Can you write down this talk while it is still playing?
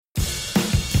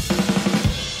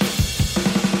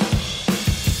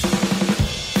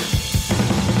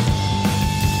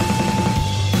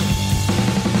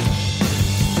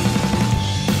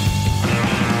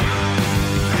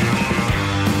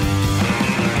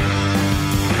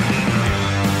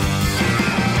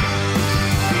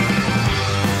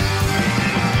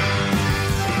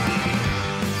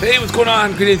Hey, what's going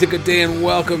on? Greetings and good day, and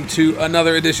welcome to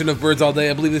another edition of Birds All Day.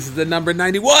 I believe this is the number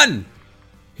 91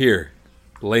 here,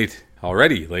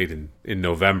 already late in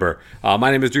November. My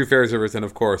name is Drew Fairservice, and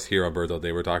of course, here on Birds All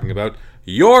Day, we're talking about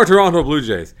your Toronto Blue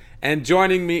Jays. And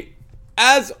joining me,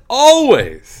 as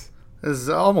always, As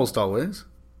almost always,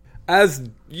 as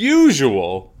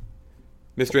usual,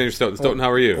 Mr. Andrew Stoughton. Stoughton,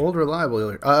 how are you? old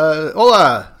reliable.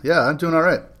 Hola. Yeah, I'm doing all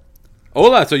right.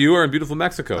 Hola, so you are in beautiful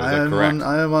Mexico, is that correct?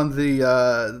 I am on the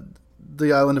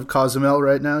island of Cozumel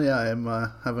right now. Yeah, I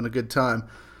am having a good time.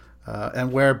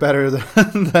 And where better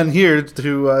than here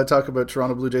to talk about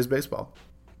Toronto Blue Jays baseball?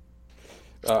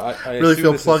 I really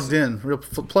feel plugged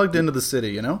into the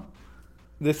city, you know?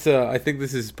 This, I think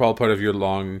this is probably part of your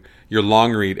long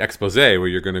read expose where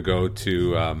you're going to go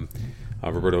to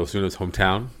Roberto Osuna's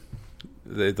hometown.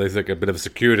 There's like a bit of a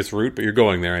circuitous route, but you're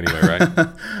going there anyway, right?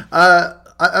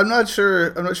 I'm not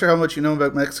sure how much you know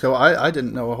about Mexico. I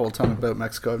didn't know a whole ton about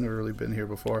Mexico. I've never really been here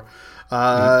before.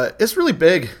 It's really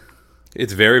big.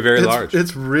 It's very, very large.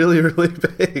 It's really, really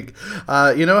big.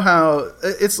 You know how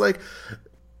it's like.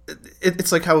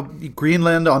 It's like how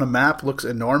Greenland on a map looks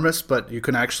enormous, but you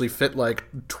can actually fit like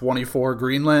 24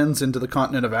 Greenlands into the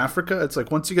continent of Africa. It's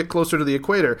like once you get closer to the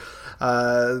equator,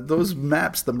 those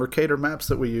maps, the Mercator maps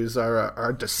that we use,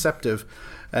 are deceptive.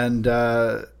 And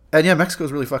yeah, Mexico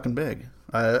is really fucking big.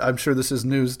 I'm sure this is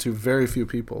news to very few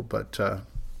people, but yeah,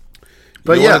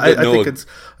 I think it's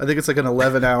like an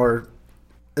 11-hour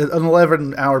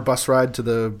bus ride to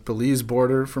the Belize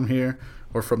border from here.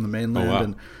 Or from the mainland.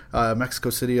 Oh, wow. And Mexico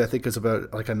City, I think, is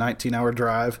about like a 19-hour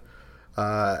drive,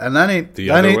 and that ain't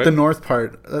the north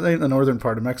part. That ain't the northern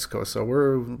part of Mexico. So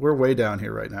we're way down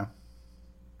here right now,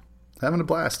 having a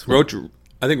blast. I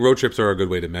think road trips are a good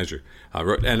way to measure,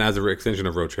 and as an extension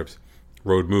of road trips,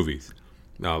 road movies.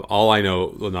 Now, not all I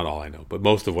know, but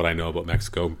most of what I know about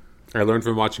Mexico, I learned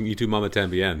from watching Y Tu Mama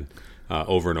Tambien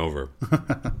over and over,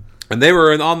 and they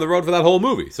were on the road for that whole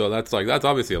movie. So that's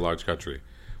obviously a large country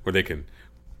where they can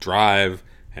drive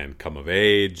and come of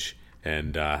age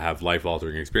and have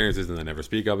life-altering experiences and then never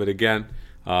speak of it again.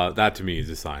 That, to me,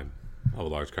 is a sign of a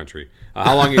large country.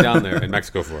 How long are you down there in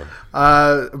Mexico for?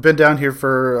 I've been down here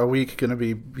for a week. Going to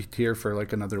be here for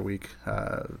like another week.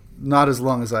 Not as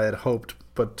long as I had hoped,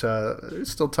 but there's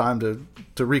still time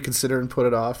to reconsider and put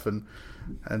it off and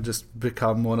just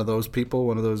become one of those people,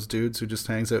 one of those dudes who just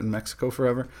hangs out in Mexico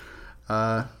forever.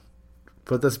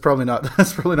 But that's probably not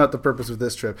the purpose of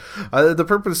this trip. The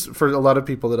purpose for a lot of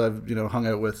people that I've hung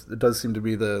out with, it does seem to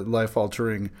be the life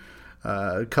altering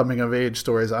coming of age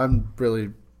stories. I'm really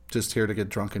just here to get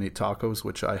drunk and eat tacos,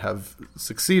 which I have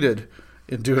succeeded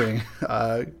in doing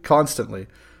constantly.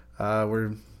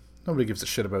 Nobody gives a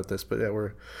shit about this, but yeah,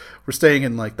 we're staying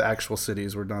in like the actual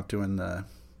cities. We're not doing the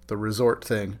resort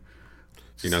thing.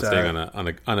 You're not staying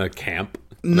on a camp.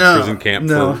 No, prison camp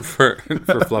for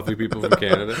fluffy people from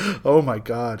Canada. Oh my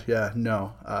God, yeah,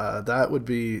 no, that would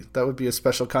be a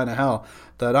special kind of hell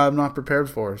that I'm not prepared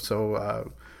for.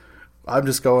 So I'm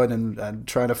just going and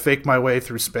trying to fake my way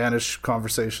through Spanish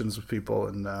conversations with people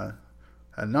and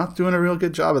not doing a real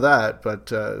good job of that,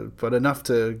 but enough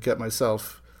to get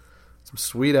myself some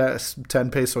sweet ass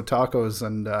 10 peso tacos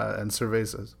and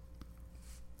cervezas.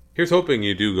 Here's hoping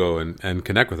you do go and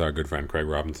connect with our good friend Craig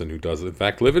Robinson, who does, in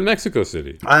fact, live in Mexico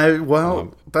City.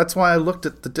 That's why I looked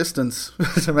at the distance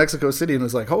to Mexico City and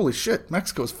was like, holy shit,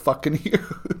 Mexico's fucking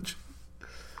huge.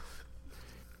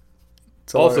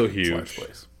 It's also huge.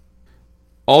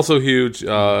 Also huge,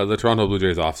 the Toronto Blue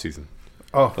Jays offseason.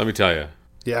 Oh. Let me tell you.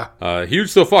 Yeah.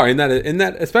 Huge so far, in that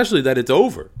especially that it's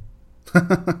over.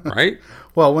 Right?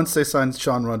 Well, once they signed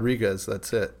Sean Rodriguez,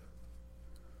 that's it.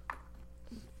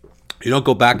 You don't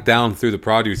go back down through the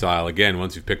produce aisle again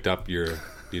once you've picked up you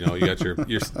got your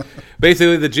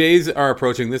basically the Jays are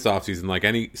approaching this offseason like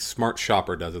any smart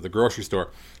shopper does at the grocery store,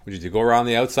 which is you go around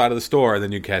the outside of the store and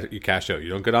then you cash out. You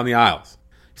don't get on the aisles.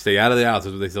 You stay out of the aisles.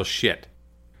 That's where they sell shit.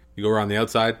 You go around the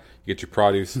outside, you get your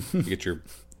produce, you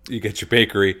get your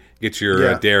bakery, you get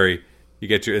your dairy, and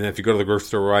then if you go to the grocery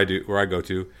store where I go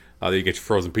to, you get your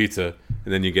frozen pizza,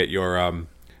 and then you get your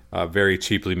very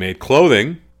cheaply made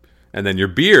clothing. And then your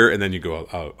beer, and then you go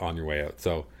out on your way out.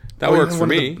 So that works for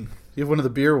me. You have one of the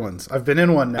beer ones. I've been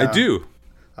in one now. I do.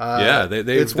 Yeah,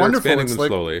 they're expanding them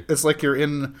slowly. It's like you're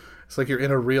in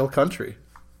a real country.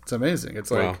 It's amazing.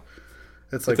 It's like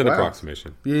it's an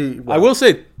approximation. Well. I will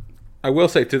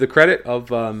say to the credit of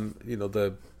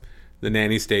the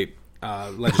nanny state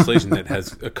legislation that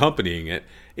has accompanying it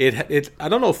I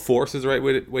don't know if force is the right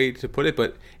way to put it,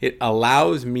 but it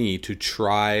allows me to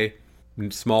try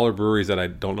smaller breweries that I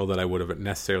don't know that I would have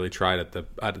necessarily tried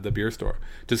at the beer store,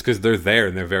 just because they're there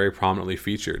and they're very prominently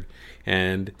featured.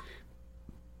 And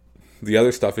the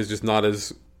other stuff is just not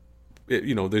as,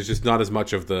 there's just not as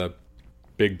much of the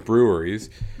big breweries.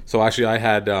 So actually I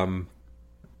had, from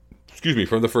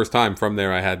the first time from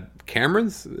there, I had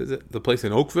Cameron's, is it the place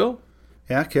in Oakville?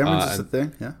 Yeah, Cameron's is the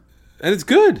thing, yeah. And it's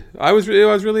good. I was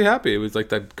really happy. It was like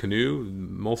that Canoe,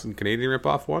 Molson Canadian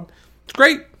ripoff one. It's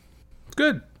great. It's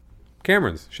good.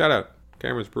 Cameron's. Shout out.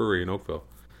 Cameron's Brewery in Oakville.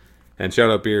 And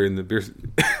shout out beer in the beer.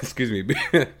 Excuse me.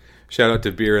 Shout out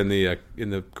to beer in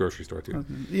the grocery store too.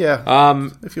 Yeah.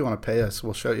 If you want to pay us,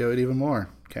 we'll shout you out even more,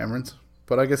 Cameron's.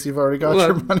 But I guess you've already got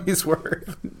your money's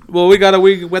worth. Well,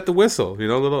 we wet the whistle, a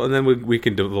little, and then we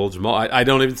can divulge more. I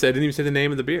didn't even say the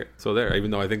name of the beer. So there, even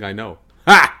though I think I know.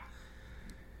 Ha!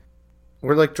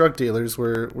 We're like drug dealers.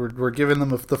 We're giving them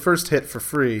the first hit for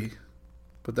free,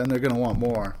 but then they're going to want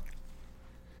more.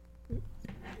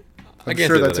 I'm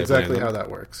sure that's exactly how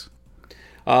that works.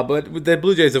 But the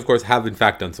Blue Jays, of course, have in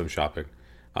fact done some shopping.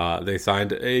 They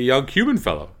signed a young Cuban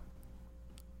fellow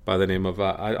by the name of,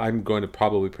 I'm going to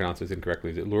probably pronounce this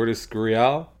incorrectly. Is it Lourdes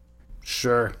Gurriel?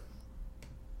 Sure.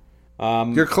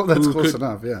 That's close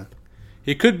enough, yeah.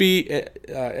 He could be,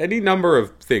 any number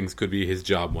of things could be his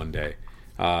job one day.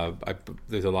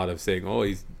 There's a lot of saying,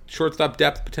 he's shortstop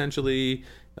depth potentially,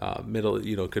 middle,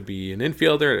 could be an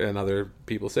infielder, and other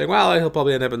people saying, well, he'll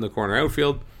probably end up in the corner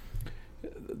outfield.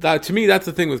 To me, that's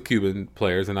the thing with Cuban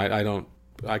players, and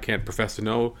I can't profess to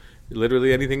know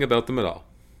literally anything about them at all.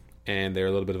 And they're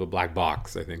a little bit of a black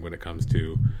box, I think, when it comes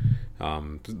to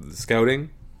scouting.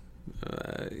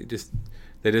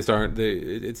 They just aren't.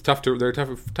 It's tough to. They're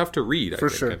tough to read. For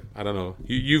sure. I don't know.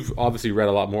 You've obviously read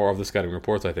a lot more of the scouting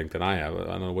reports, I think, than I have. I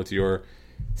don't know. What's your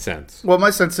sense? Well,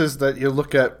 my sense is that you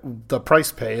look at the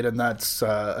price paid, and that's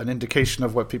an indication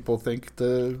of what people think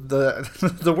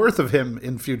the worth of him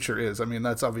in future is. I mean,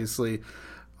 that's obviously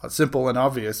simple and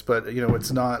obvious, but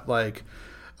it's not like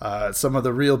some of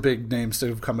the real big names that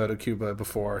have come out of Cuba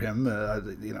before him.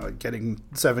 Getting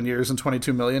 7 years and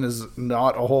 $22 million is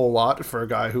not a whole lot for a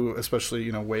guy who,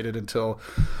 especially waited until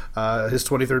his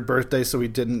 23rd birthday, so he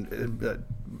didn't.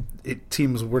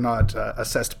 Teams were not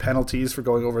assessed penalties for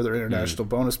going over their international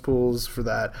bonus pools for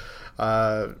that.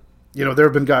 There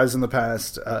have been guys in the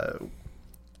past.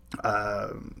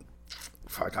 I'm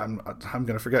going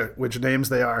to forget which names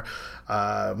they are.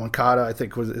 Moncada, I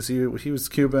think he was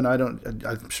Cuban.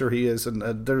 I'm sure he is.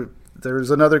 And there's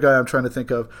another guy I'm trying to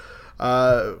think of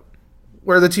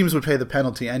where the teams would pay the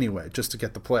penalty anyway just to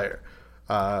get the player.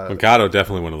 Moncada,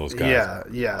 definitely one of those guys.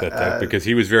 Yeah. Because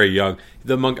he was very young.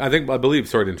 I believe.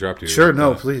 Sorry to interrupt you. Sure,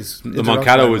 no, please. The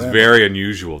Moncada was very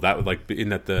unusual. That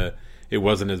it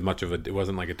wasn't as much of it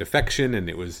wasn't like a defection, and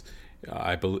it was.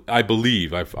 I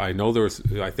believe I know there was.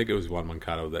 I think it was Juan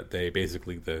Moncada that they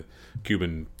basically the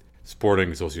Cuban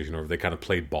Sporting Association, or they kind of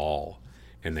played ball,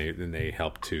 and they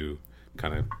helped to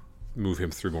kind of move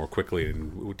him through more quickly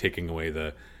and taking away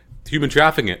the human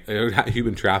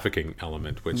trafficking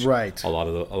element, which right. a lot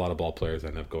of ball players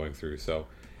end up going through. So,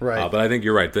 right. But I think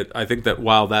you're right. I think that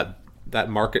while that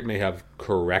market may have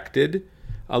corrected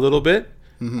a little bit,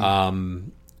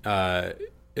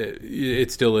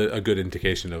 it's still a good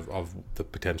indication of the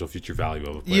potential future value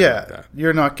of a player like that.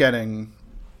 You're not getting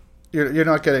a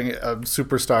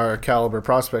superstar caliber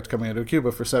prospect coming out of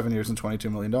Cuba for 7 years and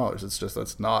 $22 million. It's just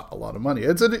that's not a lot of money.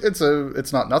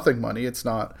 It's not nothing money. It's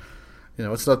not.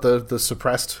 It's not the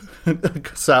suppressed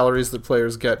salaries that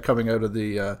players get coming out of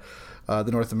the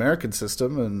North American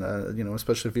system, and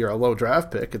especially if you're a low draft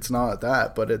pick, it's not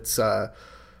that. But it's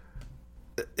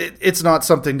not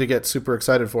something to get super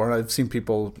excited for. And I've seen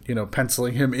people,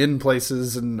 penciling him in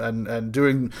places and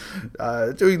doing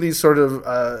these sort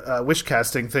of wish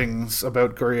casting things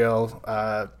about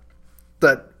Gurriel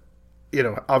that.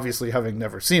 Obviously having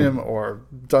never seen him or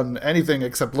done anything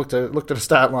except looked at a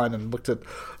stat line and looked at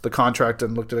the contract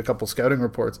and looked at a couple scouting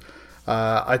reports,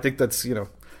 I think that's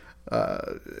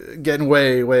getting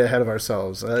way ahead of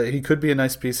ourselves. He could be a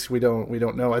nice piece. We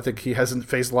don't know. I think he hasn't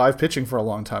faced live pitching for a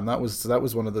long time. That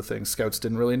was one of the things scouts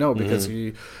didn't really know because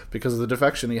because of the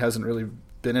defection. He hasn't really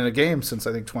been in a game since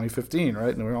I think 2015,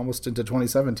 right? And we're almost into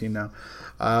 2017 now.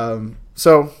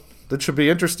 So. That should be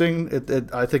interesting.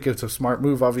 I think it's a smart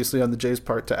move, obviously, on the Jays'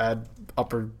 part to add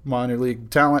upper minor league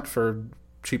talent for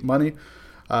cheap money,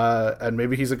 and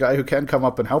maybe he's a guy who can come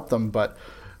up and help them. But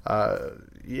I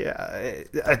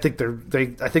think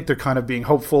they're kind of being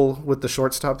hopeful with the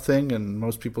shortstop thing, and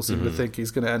most people seem to think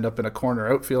he's going to end up in a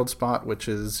corner outfield spot, which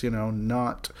is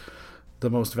not the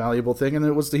most valuable thing.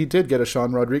 And he did get a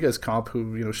Sean Rodriguez comp,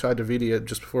 who Shai Davidi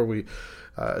just before we.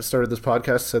 Started this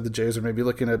podcast, said the Jays are maybe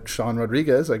looking at Sean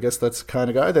Rodriguez. I guess that's the kind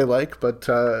of guy they like, but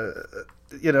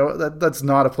that's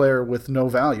not a player with no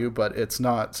value, but it's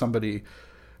not somebody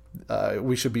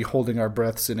we should be holding our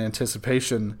breaths in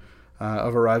anticipation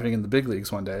of arriving in the big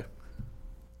leagues one day.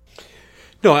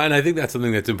 No, and I think that's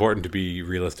something that's important to be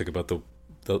realistic about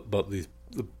these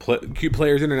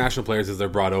players, international players, as they're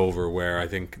brought over. Where I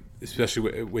think,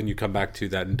 especially when you come back to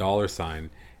that dollar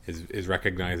sign, is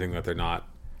recognizing that they're not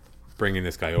bringing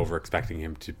this guy over expecting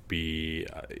him to be,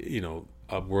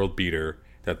 a world beater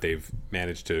that they've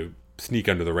managed to sneak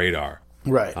under the radar.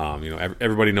 Right.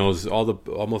 Everybody knows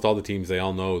almost all the teams. They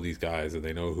all know these guys, and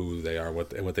they know who they are, what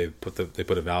they put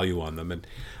a value on them. And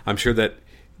I'm sure that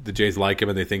the Jays like him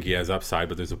and they think he has upside,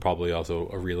 but there's probably also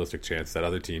a realistic chance that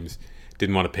other teams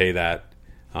didn't want to pay that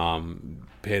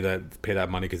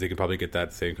money because they could probably get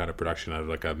that same kind of production out of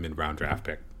like a mid-round draft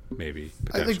pick, maybe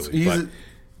potentially. I think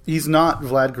he's not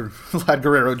Vlad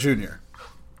Guerrero Jr.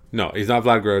 No, he's not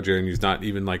Vlad Guerrero Jr. He's not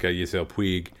even like a Yasiel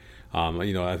Puig.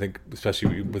 I think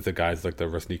especially with the guys like the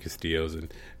Rusney Castillos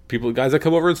and guys that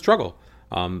come over and struggle,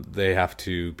 they have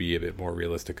to be a bit more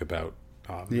realistic about.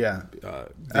 I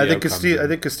think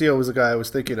Castillo was a guy I was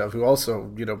thinking of who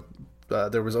also,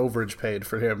 there was overage paid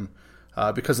for him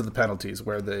because of the penalties,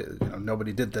 where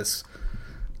nobody did this.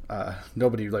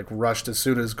 Nobody like rushed as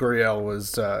soon as Gurriel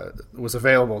was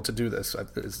available to do this.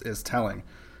 Is telling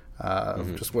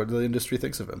just what the industry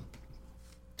thinks of him.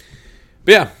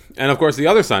 But yeah, and of course the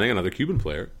other signing, another Cuban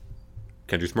player,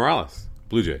 Kendrys Morales,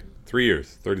 Blue Jay, 3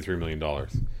 years, $33 million.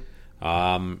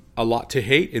 A lot to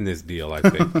hate in this deal, I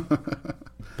think,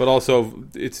 but also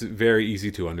it's very easy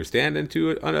to understand and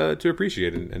to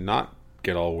appreciate and not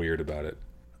get all weird about it.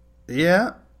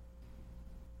 Yeah.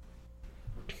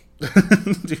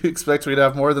 Do you expect me to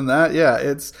have more than that? Yeah,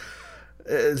 it's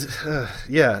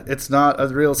not a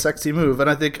real sexy move. And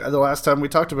I think the last time we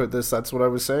talked about this, that's what I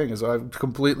was saying, is I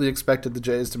completely expected the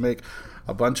Jays to make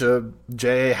a bunch of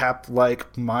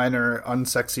J-Happ-like minor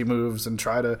unsexy moves and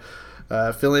try to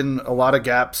fill in a lot of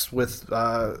gaps with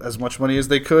as much money as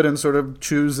they could, and sort of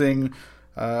choosing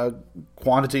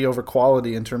quantity over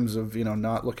quality in terms of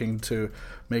not looking to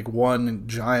make one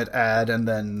giant ad and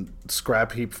then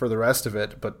scrap heap for the rest of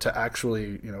it, but to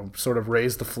actually sort of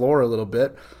raise the floor a little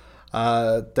bit.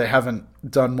 They haven't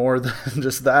done more than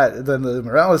just that than the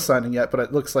Morales signing yet, but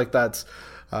it looks like that's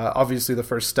obviously the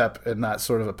first step in that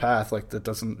sort of a path. Like that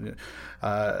doesn't.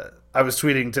 I was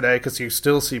tweeting today because you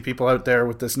still see people out there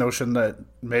with this notion that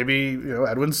maybe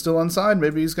Edwin's still unsigned,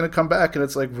 maybe he's going to come back, and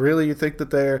it's like, really, you think that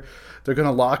they're going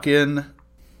to lock in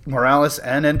Morales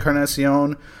and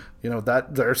Encarnacion?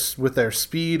 That they're with their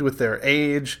speed, with their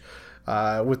age,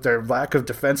 with their lack of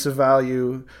defensive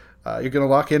value. You're going to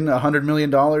lock in $100 million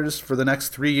for the next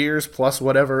 3 years, plus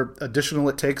whatever additional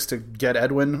it takes to get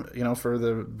Edwin, for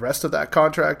the rest of that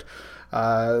contract.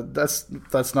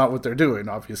 That's not what they're doing.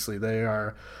 Obviously,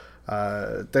 they're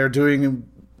doing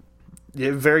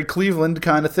very Cleveland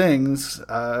kind of things,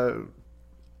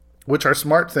 which are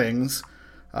smart things,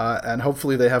 and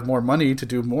hopefully they have more money to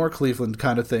do more Cleveland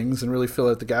kind of things and really fill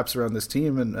out the gaps around this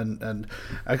team and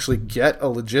actually get a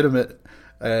legitimate.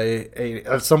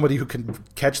 Somebody who can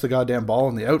catch the goddamn ball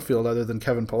in the outfield other than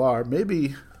Kevin Pillar.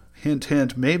 Maybe, hint,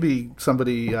 hint, maybe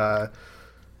somebody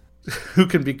who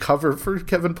can be cover for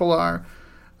Kevin Pillar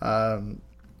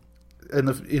in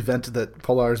the event that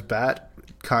Pillar's bat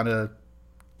kind of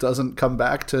doesn't come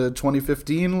back to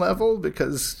 2015 level,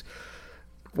 because,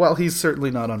 well, he's certainly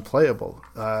not unplayable.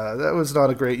 That was not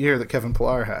a great year that Kevin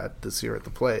Pillar had this year at the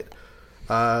plate.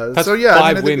 That's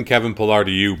five-win Kevin Pillar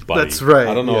to you, buddy. That's right.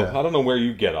 I don't know. Yeah. I don't know where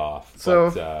you get off.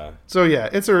 So yeah,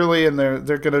 it's early, and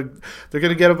they're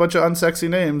gonna get a bunch of unsexy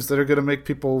names that are gonna make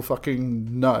people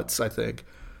fucking nuts, I think.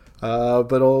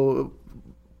 But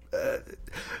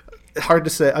hard to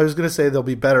say. I was gonna say they'll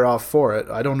be better off for it.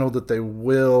 I don't know that they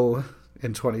will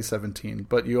in 2017,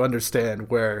 but you understand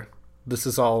where this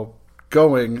is all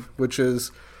going, which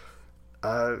is.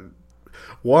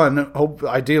 One, hope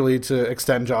ideally to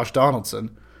extend Josh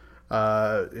Donaldson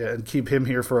and keep him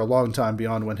here for a long time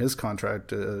beyond when his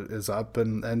contract is up,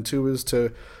 and two is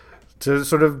to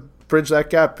sort of bridge that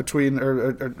gap between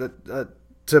or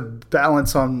to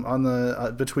balance on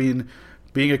the between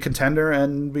being a contender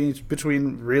and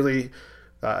between really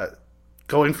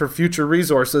going for future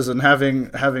resources and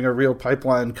having a real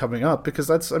pipeline coming up, because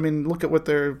look at what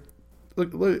they're.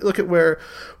 Look at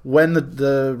when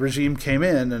the regime came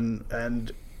in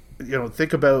and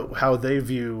think about how they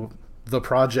view the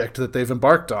project that they've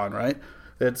embarked on, right?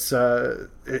 It's a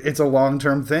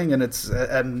long-term thing,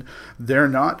 and they're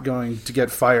not going to get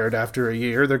fired after a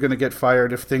year. They're going to get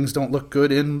fired if things don't look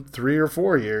good in 3 or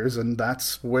 4 years, and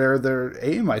that's where their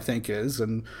aim, I think, is,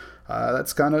 and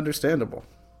that's kind of understandable.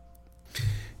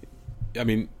 I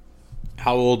mean,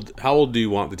 how old do you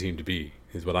want the team to be?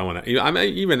 is what I want to. I'm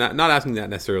even not asking that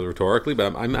necessarily rhetorically,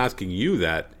 but I'm asking you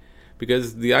that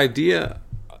because the idea.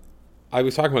 I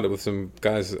was talking about it with some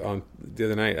guys on the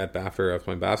other night after I was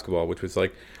playing basketball, which was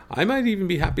like, I might even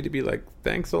be happy to be like,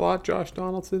 thanks a lot, Josh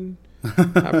Donaldson,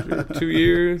 after 2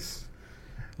 years.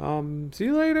 See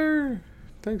you later.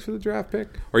 Thanks for the draft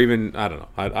pick. Or even, I don't know.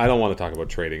 I don't want to talk about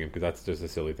trading him because that's just a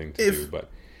silly thing to do. But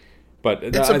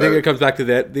I think it comes back to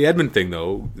the Edmund thing,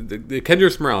 though. The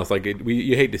Kendrys Morales, like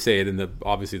you hate to say it, and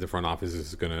obviously the front office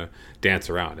is going to dance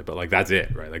around it, but like that's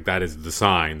it, right? Like that is the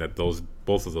sign that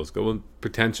both of those go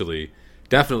potentially,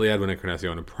 definitely Edwin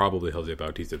Encarnacion and probably Jose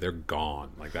Bautista. They're gone.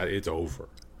 Like that, it's over.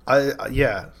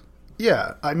 Yeah.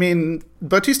 I mean,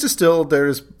 Bautista still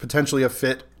there's potentially a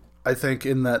fit. I think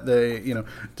in that they,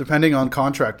 depending on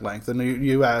contract length, and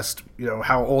you asked,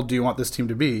 how old do you want this team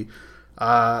to be?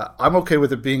 I'm okay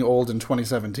with it being old in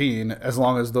 2017 as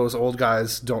long as those old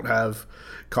guys don't have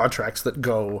contracts that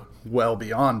go well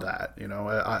beyond that.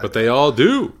 But they all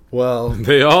do. Well,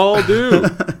 they all do.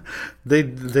 they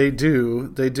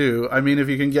do. I mean, if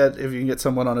you can get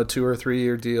someone on a 2 or 3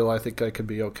 year deal, I think I could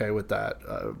be okay with that.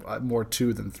 More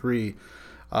 2 than 3.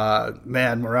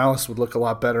 Man, Morales would look a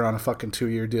lot better on a fucking 2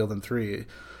 year deal than 3.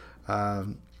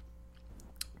 But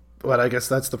I guess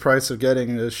that's the price of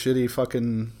getting a shitty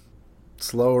fucking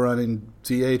slow running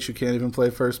DH who can't even play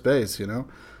first base,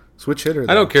 Switch hitter,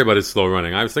 though. I don't care about his slow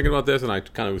running. I was thinking about this, and I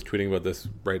kind of was tweeting about this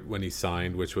right when he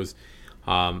signed, which was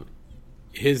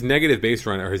his negative base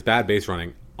run, or his bad base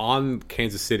running on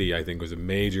Kansas City, I think was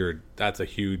that's a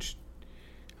huge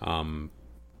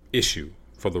issue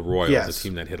for the Royals, yes. A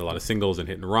team that hit a lot of singles and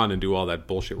hit and run and do all that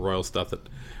bullshit Royal stuff that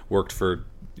worked for,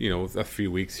 a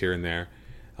few weeks here and there.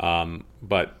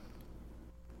 But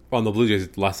on the Blue Jays,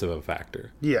 it's less of a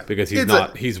factor. Yeah. Because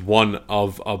he's one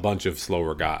of a bunch of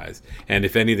slower guys. And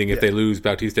if anything, if they lose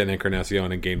Bautista and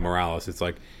Encarnacion and gain Morales, it's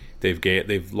like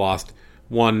they've lost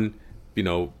one,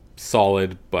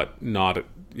 solid, but not,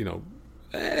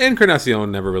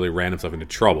 Encarnacion never really ran himself into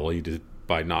trouble. He did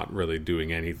by not really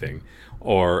doing anything.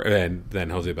 And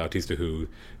then Jose Bautista, who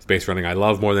is base running I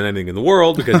love more than anything in the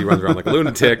world because he runs around like a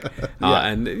lunatic.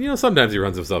 And, sometimes he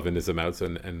runs himself into some outs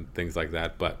and things like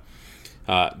that. But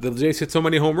the Jays hit so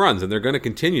many home runs, and they're going to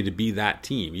continue to be that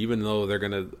team, even though they're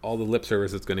going to all the lip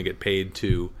service is going to get paid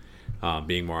to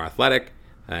being more athletic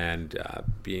and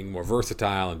being more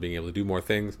versatile and being able to do more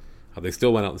things. They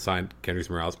still went out and signed Kendrys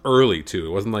Morales early too. It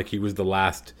wasn't like he was the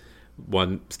last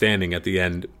one standing at the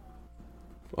end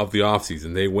of the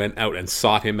offseason. They went out and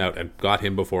sought him out and got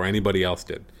him before anybody else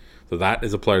did. So that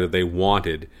is a player that they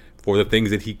wanted for the things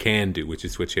that he can do, which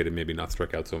is switch hit and maybe not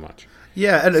strike out so much.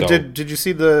 Yeah, and did you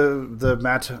see the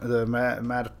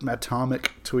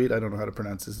Mattomic tweet? I don't know how to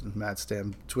pronounce his Matt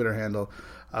Stam Twitter handle,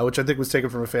 which I think was taken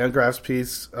from a Fangraphs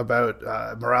piece about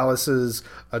Morales's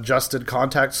adjusted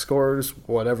contact scores,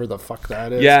 whatever the fuck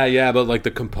that is. Yeah, but like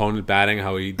the component batting,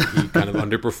 how he kind of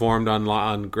underperformed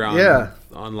on ground,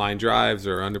 on line drives,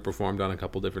 or underperformed on a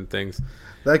couple different things.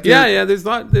 That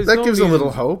gives a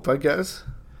little hope, I guess.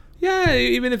 Yeah,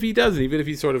 even if he doesn't, even if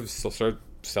he sort of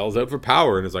sells out for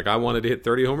power and is like, I wanted to hit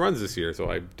 30 home runs this year,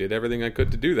 so I did everything I could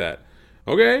to do that.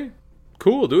 Okay,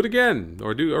 cool, do it again,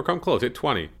 or come close, hit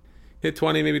 20. Hit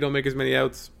 20, maybe don't make as many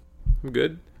outs. I'm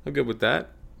good with that.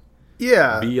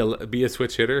 Yeah. Be a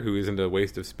switch hitter who isn't a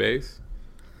waste of space.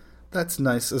 That's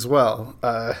nice as well,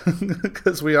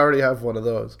 because we already have one of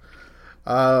those.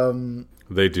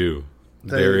 They do.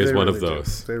 There is one of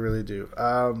those. They really do.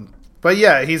 But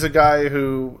yeah, he's a guy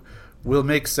who will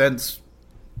make sense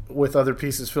with other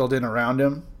pieces filled in around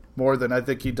him more than I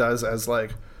think he does as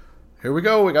like, here we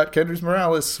go, we got Kendrys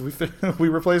Morales, we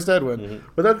replaced Edwin. Mm-hmm.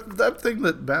 But that thing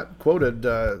that Matt quoted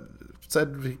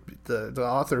said the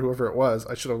author, whoever it was,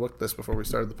 I should have looked this before we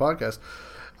started the podcast,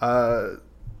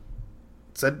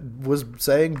 was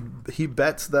saying he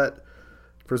bets that,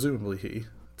 presumably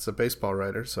it's a baseball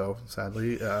writer, so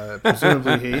sadly,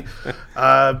 presumably he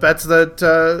bets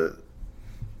that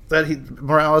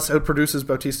Morales outproduces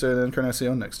Bautista and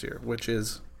Encarnacion next year, which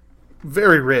is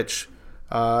very rich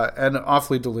and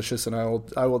awfully delicious, and I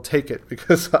will take it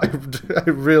because I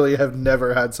really have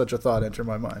never had such a thought enter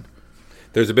my mind.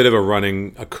 There's a bit of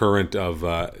a current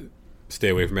of stay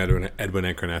away from Edwin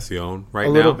Encarnacion right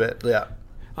now. A little bit, yeah.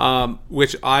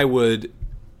 Which I would,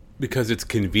 because it's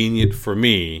convenient for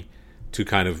me to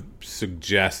kind of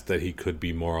suggest that he could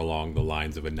be more along the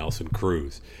lines of a Nelson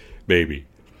Cruz, maybe.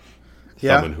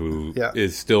 Someone who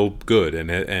is still good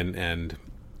and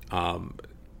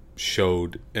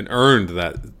showed and earned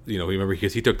that, remember,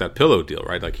 because he took that pillow deal,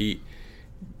 right? Like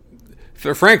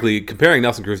frankly, comparing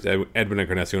Nelson Cruz to Edwin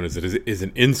Encarnacion is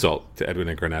an insult to Edwin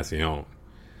Encarnacion.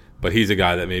 but he's a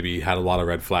guy that maybe had a lot of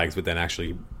red flags, but then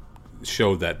actually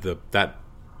showed that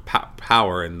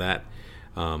power and that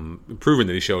improvement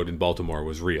that he showed in Baltimore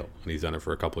was real, and he's done it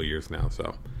for a couple of years now.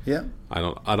 So Yeah.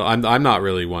 I'm not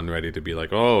really one ready to be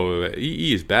like, oh,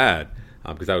 EE is bad,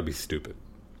 because that would be stupid.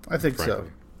 I think frankly.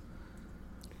 so.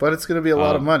 But it's going to be a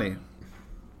lot of money.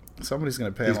 Somebody's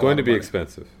going to pay him. He's a going lot to of be money.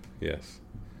 expensive. Yes,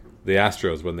 the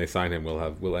Astros, when they sign him,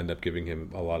 will end up giving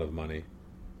him a lot of money.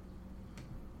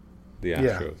 The Astros,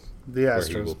 Yeah, the where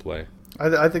he Astros. will play.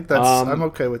 I think that's. I'm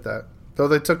okay with that. Though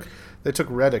they took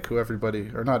Reddick, who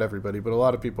everybody, or not everybody, but a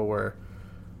lot of people were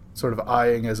sort of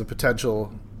eyeing as a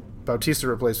potential Bautista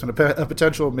replacement, a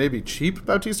potential maybe cheap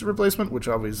Bautista replacement, which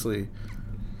obviously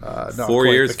not 4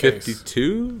 quite years, the case.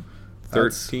 52,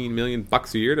 $13 million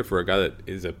a year for a guy that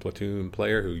is a platoon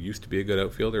player who used to be a good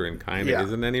outfielder and kind of Yeah.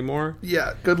 isn't anymore.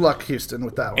 Yeah, good luck, Houston,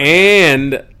 with that one.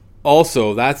 And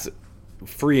also, that's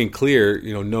free and clear,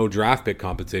 no draft pick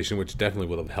compensation, which definitely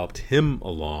would have helped him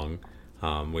along.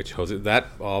 Which Jose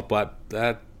but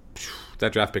that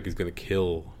draft pick is going to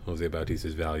kill Jose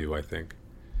Bautista's value. I think,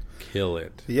 kill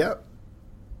it. Yeah.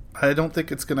 I don't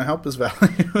think it's going to help his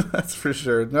value. That's for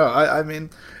sure. No, I mean,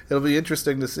 it'll be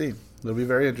interesting to see. It'll be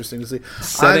very interesting to see.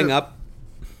 Setting up.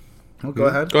 Oh, go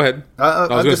ahead. Go ahead. I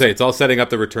was going to say it's all setting up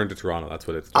the return to Toronto. That's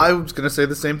what it's doing. I was going to say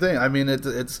the same thing. I mean,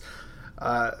 it's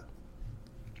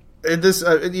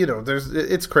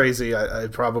it's crazy. I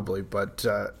probably, but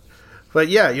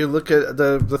yeah, you look at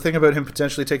the thing about him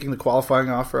potentially taking the qualifying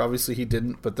offer. Obviously, he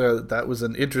didn't, but that was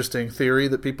an interesting theory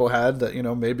that people had that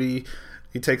maybe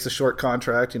he takes a short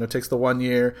contract, takes the 1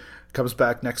 year, comes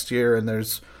back next year, and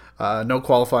there's no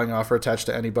qualifying offer attached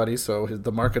to anybody, so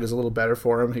the market is a little better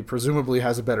for him. He presumably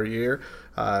has a better year,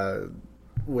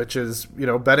 which is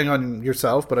betting on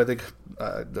yourself. But I think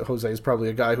Jose is probably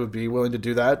a guy who would be willing to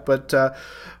do that. But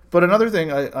another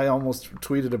thing I almost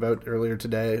tweeted about earlier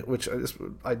today, which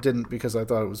I didn't because I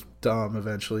thought it was dumb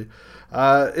eventually,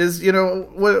 is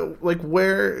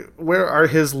where are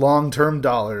his long-term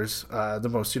dollars the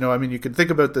most? I mean, you could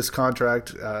think about this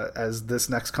contract as this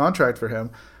next contract for him,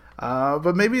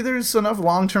 but maybe there's enough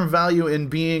long-term value in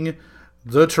being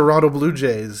the Toronto Blue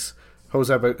Jays,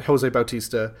 Jose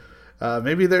Bautista.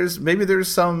 Maybe there's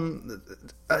some.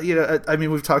 I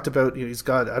mean, we've talked about. He's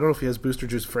got. I don't know if he has Booster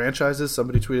Juice franchises.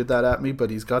 Somebody tweeted that at me, but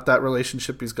he's got that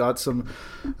relationship. He's got some.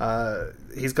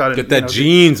 He's got. Get that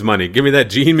jeans money. Give me that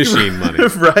Gene Machine money.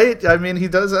 Right. I mean, he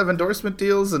does have endorsement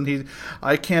deals, and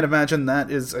I can't imagine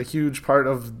that is a huge part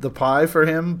of the pie for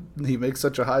him. He makes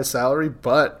such a high salary,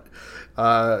 but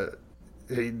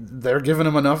they're giving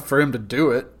him enough for him to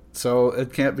do it, so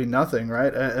it can't be nothing,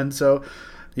 right? And so.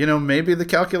 Maybe the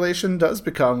calculation does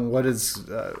become what is,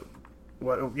 there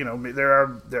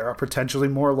are potentially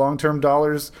more long-term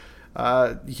dollars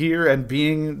here, and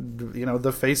being,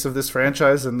 the face of this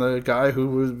franchise and the guy who,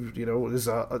 was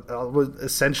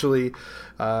essentially,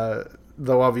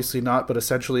 though obviously not, but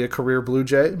essentially a career Blue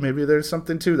Jay. Maybe there's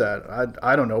something to that.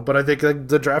 I don't know, but I think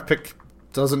the draft pick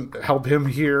doesn't help him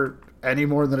here any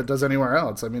more than it does anywhere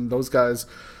else. I mean, those guys,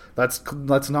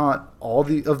 that's not all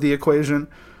of the equation.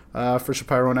 For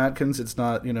Shapiro and Atkins, it's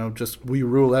not just we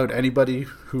rule out anybody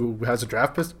who has a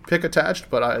draft pick attached,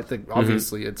 but I think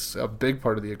obviously it's a big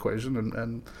part of the equation,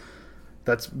 and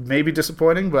that's maybe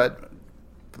disappointing, but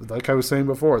like I was saying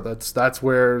before, that's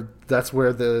where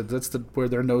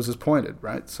their nose is pointed,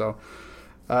 right? So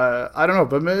I don't know,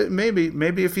 but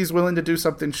maybe if he's willing to do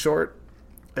something short,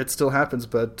 it still happens,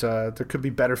 but there could be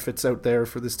better fits out there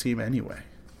for this team anyway.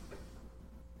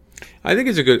 I think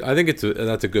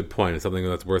that's a good point. It's something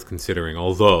that's worth considering.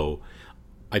 Although,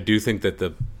 I do think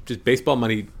that just baseball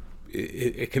money,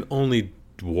 it can only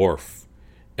dwarf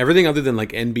everything other than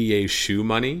like NBA shoe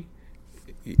money.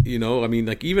 I mean,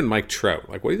 like even Mike Trout.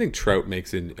 Like, what do you think Trout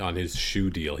makes on his shoe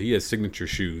deal? He has signature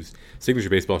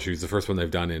baseball shoes. The first one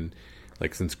they've done in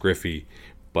since Griffey.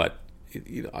 But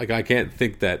I can't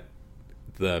think that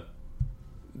the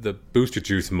Booster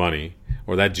Juice money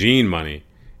or that Gene money.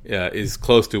 Is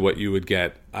close to what you would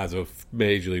get as a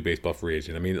Major League Baseball free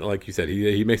agent. I mean, like you said,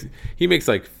 he makes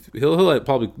like he'll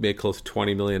probably make close to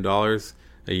 $20 million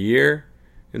a year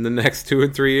in the next 2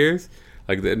 and 3 years.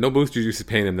 Like no Booster Juice is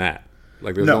paying him that.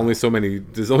 Like there's only so many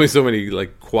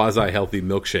like quasi healthy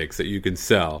milkshakes that you can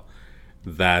sell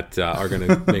that are going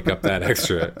to make up that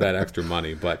extra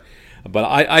money. But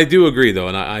I do agree though,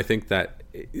 and I think that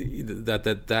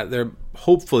there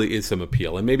hopefully is some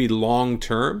appeal, and maybe long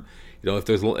term. If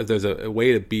there's a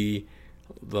way to be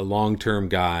the long-term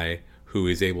guy who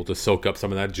is able to soak up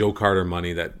some of that Joe Carter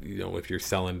money that if you're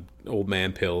selling old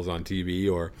man pills on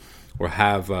TV or or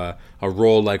have a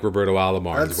role like Roberto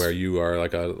Alomar's, where you are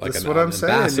like an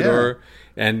ambassador.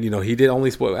 And he did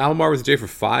only. Alomar was in jail for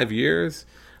 5 years.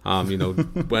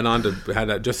 Went on to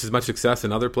had just as much success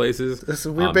in other places.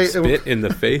 Spit in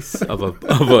the face of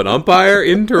an umpire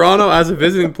in Toronto as a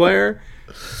visiting player.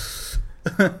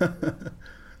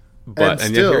 But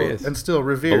and yet here he is. And still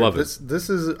revered. This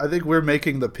is. I think we're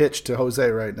making the pitch to Jose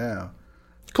right now.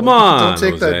 Come on, don't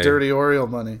take Jose. that dirty Oriole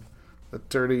money. That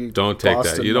dirty. Don't take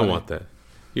Boston that. You don't money. want that.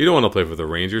 You don't want to play for the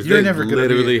Rangers. You're they never gonna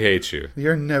literally hate you.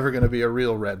 You're never going to be a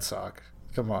real Red Sox.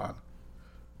 Come on.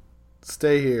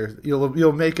 Stay here.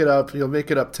 You'll make it up. You'll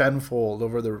make it up tenfold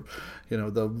over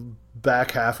the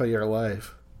back half of your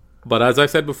life. But as I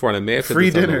said before, and I may have said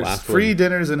this on the last one, free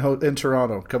dinners in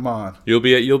Toronto. Come on. You'll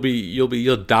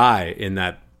die in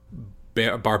that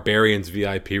Barbarians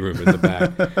VIP room in the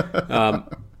back.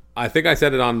 I think I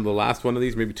said it on the last one of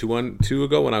these, maybe two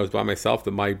ago when I was by myself,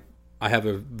 that I have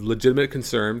a legitimate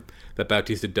concern that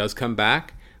Bautista does come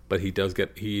back, but he does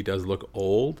look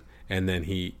old, and then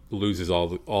he loses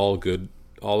all of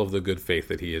the good faith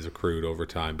that he has accrued over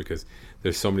time, because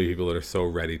there's so many people that are so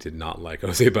ready to not like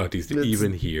Jose Bautista,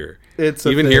 even here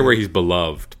where he's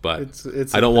beloved. But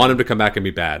I don't want him to come back and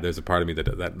be bad. There's a part of me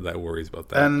that worries about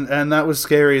that. And that was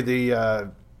scary.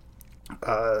 The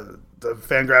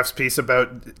Fangraphs piece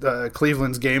about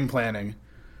Cleveland's game planning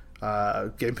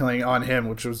on him,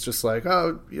 which was just like,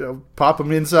 pop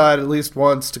him inside at least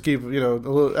once to keep,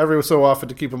 every so often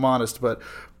to keep him honest, but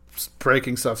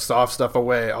breaking soft stuff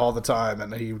away all the time,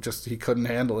 and he couldn't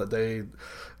handle it. They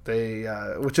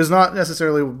which is not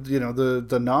necessarily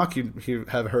the knock you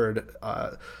have heard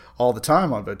all the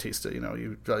time on Bautista.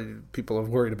 People have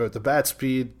worried about the bat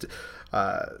speed,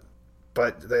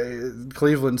 but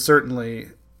Cleveland certainly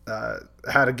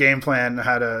had a game plan,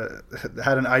 had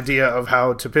an idea of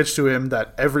how to pitch to him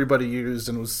that everybody used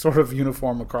and was sort of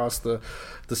uniform across the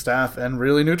staff, and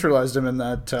really neutralized him in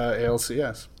that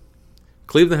ALCS.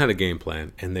 Cleveland had a game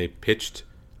plan, and they pitched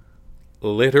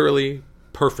literally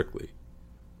perfectly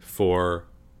for,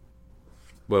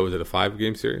 what was it, a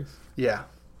 5-game series? Yeah.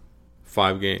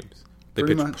 5 games. They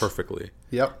Pretty pitched much. perfectly.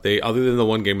 Yep. Other than the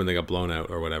one game when they got blown out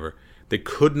or whatever, they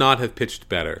could not have pitched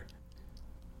better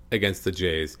against the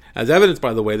Jays, as evidenced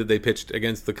by the way that they pitched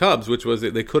against the Cubs, which was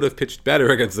that they could have pitched better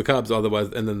against the Cubs otherwise,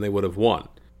 and then they would have won.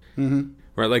 Mm-hmm.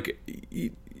 Right? Like,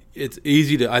 it's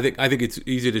easy to, I think it's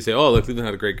easy to say, oh, look, Cleveland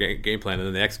had a great game plan, and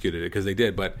then they executed it, because they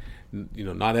did. But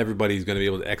not everybody's going to be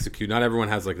able to execute. Not everyone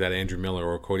has like that Andrew Miller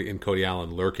or Cody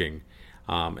Allen lurking,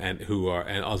 and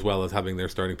as well as having their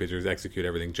starting pitchers execute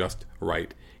everything just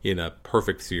right in a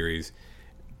perfect series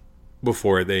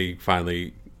before they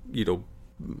finally,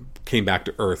 came back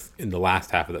to earth in the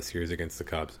last half of that series against the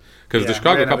Cubs. Because the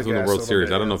Chicago Cubs won the World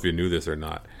Series. I don't know if you knew this or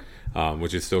not,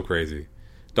 which is so crazy.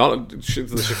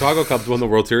 The Chicago Cubs won the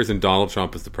World Series, and Donald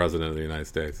Trump is the president of the United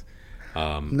States.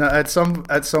 No, at some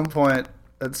point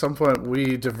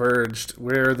we diverged.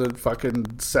 We're the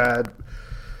fucking sad,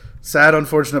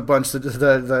 unfortunate bunch that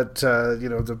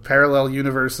the parallel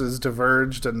universes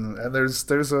diverged, and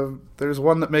there's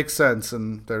one that makes sense,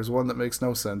 and there's one that makes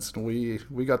no sense, and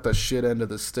we got the shit end of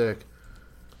the stick.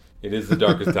 It is the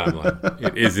darkest timeline.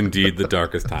 It is indeed the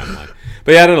darkest timeline.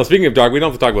 But yeah, I don't know. Speaking of dark, we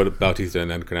don't have to talk about Bautista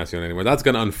and Encarnacion anymore. That's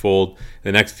going to unfold in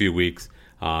the next few weeks.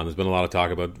 There's been a lot of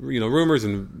talk about rumors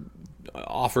and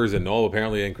offers, and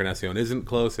apparently Encarnacion isn't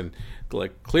close, and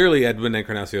like clearly Edwin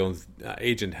Encarnacion's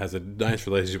agent has a nice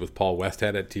relationship with Paul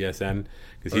Westhead at TSN,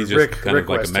 because he's just Rick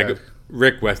like Westhead. a mega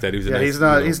Rick Westhead. Who's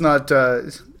he's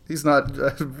not.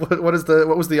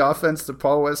 What was the offense that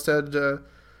Paul Westhead?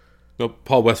 No,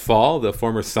 Paul Westfall, the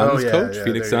former Suns coach,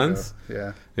 Phoenix Suns.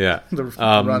 Yeah. The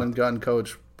run and gun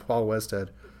coach, Paul Westhead.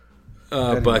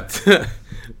 Anyway.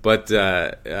 But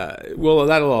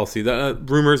that'll all see. The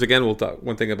rumors, again, we'll talk.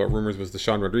 One thing about rumors was the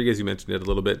Sean Rodriguez. You mentioned it a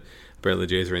little bit. Apparently, the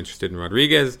Jays are interested in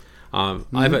Rodriguez.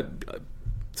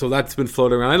 So that's been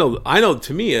floating around. I know.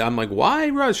 To me, I'm like,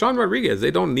 why Sean Rodriguez?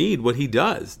 They don't need what he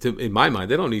does. In my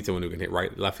mind, they don't need someone who can hit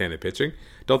left-handed pitching.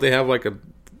 Don't they have like a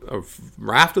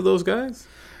raft of those guys?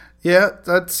 Yeah,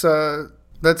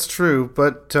 that's true.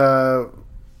 But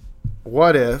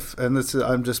what if? And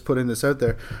I'm just putting this out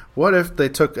there. What if they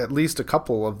took at least a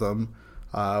couple of them?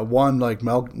 One like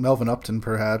Melvin Upton,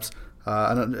 perhaps,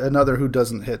 and another who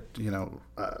doesn't hit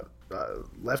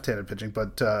left-handed pitching,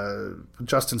 but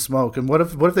Justin Smoke. And what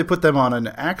if they put them on an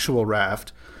actual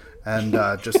raft and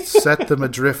just set them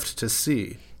adrift to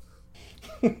sea?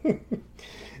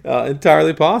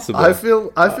 Entirely possible. I feel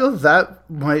that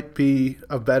might be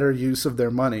a better use of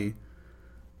their money.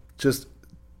 Just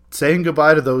saying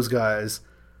goodbye to those guys,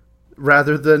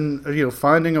 rather than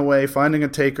finding a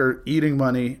taker, eating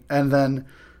money, and then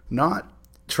not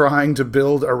trying to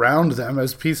build around them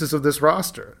as pieces of this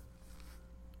roster.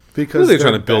 Because they're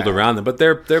trying to build around them, but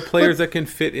they're players that can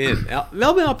fit in.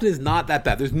 Melvin Upton is not that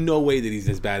bad. There's no way that he's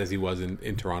as bad as he was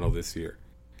in Toronto this year.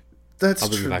 That's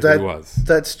true.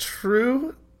 That's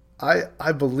true.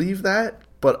 I believe that,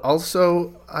 but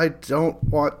also I don't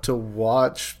want to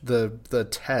watch the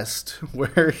test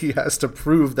where he has to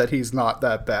prove that he's not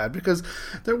that bad, because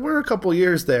there were a couple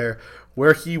years there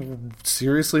where he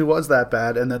seriously was that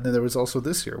bad, and then there was also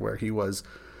this year where he was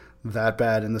that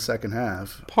bad in the second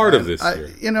half. Part of this year.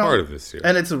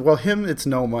 And it's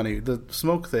no money. The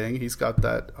Smoke thing, he's got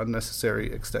that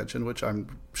unnecessary extension, which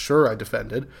I'm sure I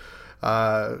defended.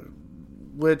 That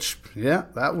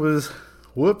was,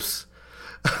 whoops.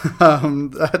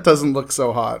 That doesn't look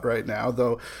so hot right now,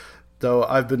 though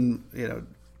I've been,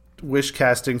 wish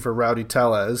casting for Rowdy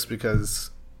Tellez, because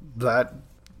that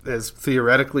is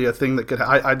theoretically a thing that could,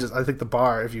 I think the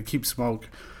bar, if you keep Smoke,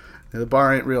 the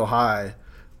bar ain't real high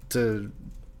to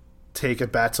take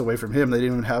at bats away from him. They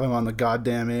didn't even have him on the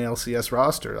goddamn ALCS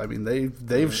roster. I mean,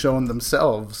 they've shown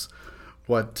themselves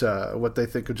what they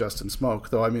think of Justin Smoke.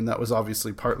 Though, I mean, that was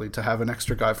obviously partly to have an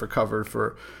extra guy for cover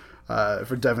for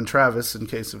Devin Travis in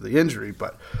case of the injury.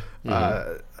 But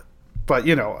the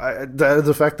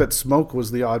fact that Smoke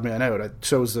was the odd man out, it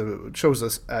shows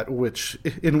us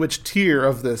in which tier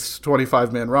of this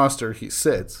 25-man roster he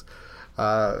sits.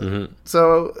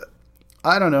 So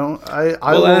I don't know.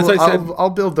 I'll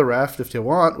build the raft if you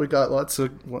want. We got lots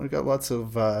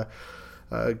of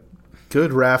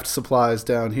good raft supplies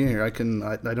down here. I don't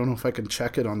know if I can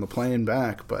check it on the plane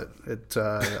back, but it.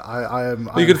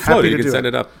 You could float it. You can send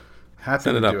it up.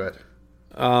 Happy to do it.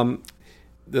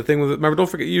 The thing with it, remember, don't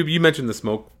forget, you mentioned the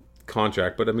Smoke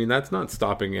contract, but I mean, that's not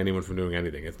stopping anyone from doing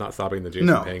anything. It's not stopping the Jays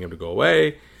from paying him to go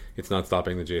away. It's not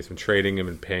stopping the Jays from trading him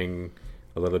and paying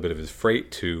a little bit of his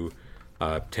freight to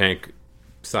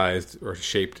tank-sized or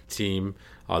shaped team.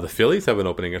 The Phillies have an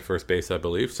opening at first base, I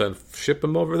believe, so ship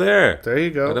him over there. There you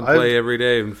go. Let him play every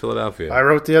day in Philadelphia. I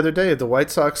wrote the other day, the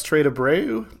White Sox trade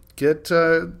Abreu, get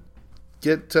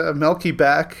Melky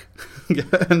back,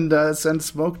 and send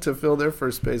Smoke to fill their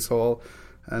first base hole,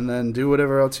 and then do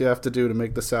whatever else you have to do to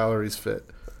make the salaries fit.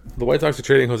 The White Sox are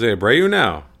trading Jose Abreu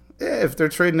now. Yeah, if they're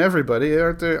trading everybody,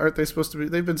 aren't they supposed to be?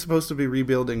 They've been supposed to be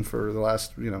rebuilding for the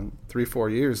last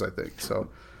 3-4 years, I think. So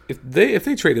if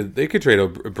they traded, they could trade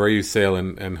Abreu, Sale,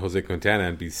 and Jose Quintana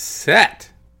and be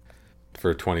set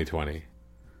for 2020.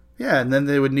 Yeah, and then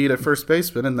they would need a first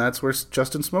baseman, and that's where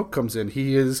Justin Smoke comes in.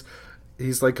 He's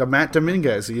like a Matt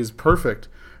Dominguez. He is perfect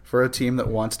for a team that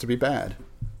wants to be bad.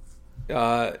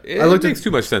 It makes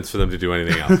too much sense for them to do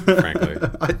anything else, frankly.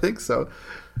 I think so.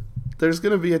 There's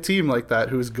going to be a team like that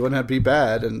who's going to be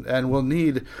bad, and will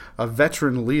need a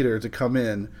veteran leader to come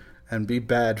in and be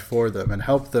bad for them and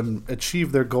help them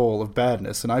achieve their goal of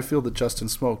badness. And I feel that Justin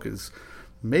Smoke is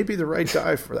maybe the right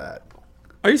guy for that.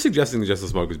 Are you suggesting that Justin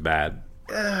Smoke is bad?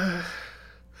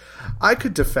 I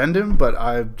could defend him, but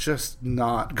I'm just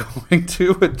not going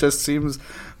to. It just seems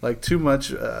like too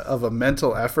much of a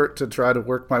mental effort to try to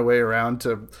work my way around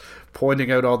to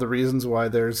pointing out all the reasons why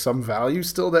there's some value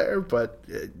still there. But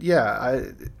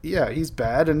he's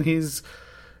bad, and he's.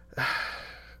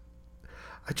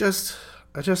 I just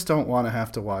don't want to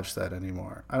have to watch that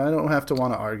anymore, and I don't have to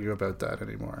want to argue about that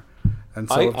anymore. And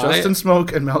so, if Justin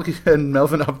Smoke and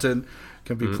Melvin Upton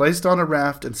can be placed on a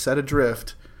raft and set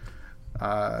adrift,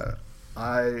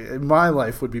 my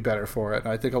life would be better for it,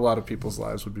 and I think a lot of people's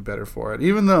lives would be better for it.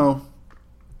 Even though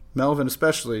Melvin,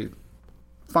 especially,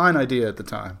 fine idea at the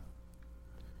time.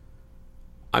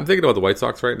 I'm thinking about the White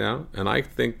Sox right now, and I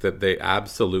think that they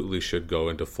absolutely should go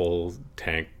into full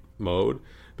tank mode,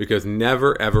 because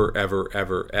never, ever, ever,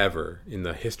 ever, ever in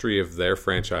the history of their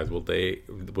franchise will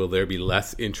there be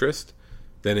less interest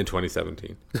than in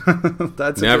 2017.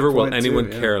 Never will anyone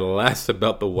care less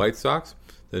about the White Sox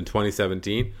than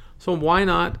 2017. So why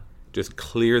not just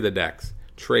clear the decks,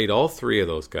 trade all three of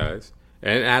those guys,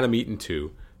 and Adam Eaton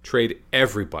too. Trade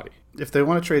everybody. If they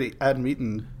want to trade Adam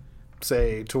Eaton,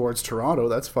 say, towards Toronto,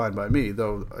 that's fine by me,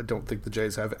 though I don't think the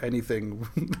Jays have anything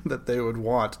that they would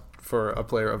want for a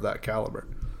player of that caliber.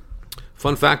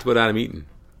 Fun fact about Adam Eaton.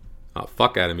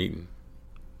 Fuck Adam Eaton.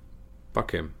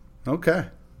 Fuck him. Okay.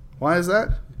 Why is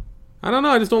that? I don't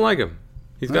know. I just don't like him.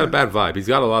 He's got a bad vibe. He's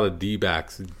got a lot of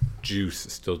D-backs juice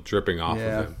still dripping off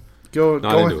of him.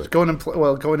 Going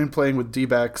and playing with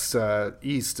D-backs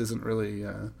East isn't really...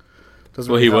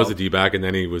 he was a D-back, and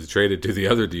then he was traded to the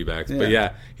other D-backs. Yeah. But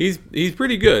yeah, he's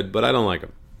pretty good, but I don't like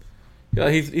him. Yeah,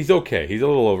 he's okay. He's a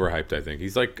little overhyped, I think.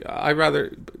 He's like, I'd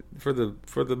rather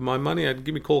for my money, I'd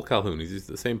give me Cole Calhoun. He's just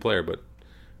the same player, but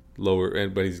lower,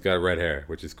 but he's got red hair,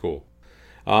 which is cool.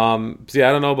 See,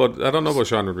 I don't know about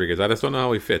Sean Rodriguez. I just don't know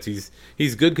how he fits.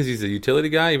 He's good because he's a utility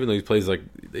guy, even though he plays like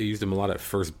they used him a lot at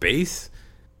first base,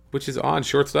 which is odd.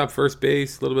 Shortstop, first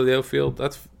base, a little bit of the outfield.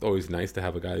 That's always nice to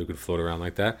have a guy who can float around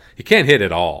like that. He can't hit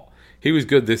at all. He was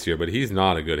good this year, but he's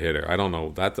not a good hitter. I don't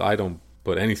know. I don't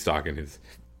put any stock in his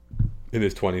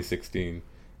 2016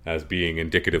 as being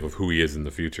indicative of who he is in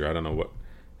the future. I don't know what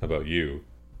about you.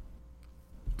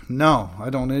 No,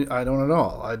 I don't at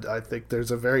all. I think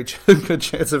there's a very good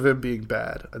chance of him being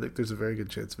bad. I think there's a very good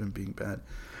chance of him being bad.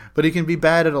 But he can be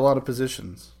bad at a lot of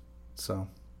positions. So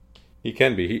he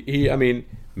can be. I mean,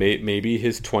 maybe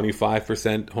his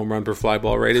 25% home run per fly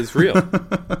ball rate is real.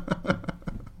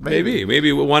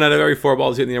 Maybe one out of every 4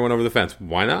 balls hitting the air went over the fence.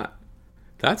 Why not?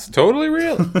 That's totally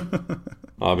real.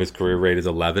 His career rate is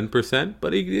 11%,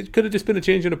 but it could have just been a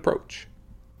change in approach.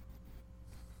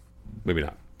 Maybe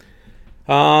not.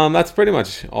 That's pretty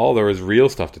much all there is real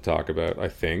stuff to talk about, I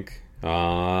think.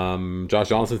 Josh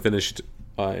Donaldson finished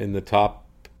in the top,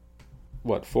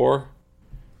 4?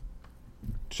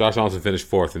 Josh Donaldson finished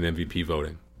 4th in the MVP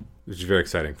voting, which is very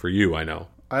exciting for you, I know.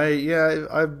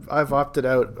 I've opted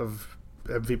out of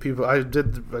MVP. I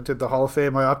did the Hall of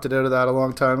Fame. I opted out of that a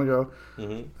long time ago.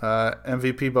 Mm-hmm.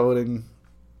 MVP voting,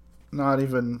 not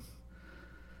even.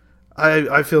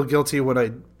 I feel guilty when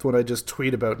I just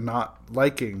tweet about not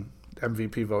liking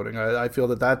MVP voting. I feel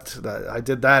that I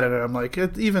did that, and I'm like,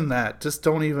 even that, just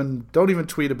don't even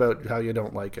tweet about how you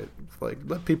don't like it. Like,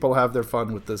 let people have their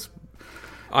fun with this.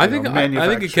 I think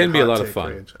it can be a lot of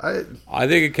fun. I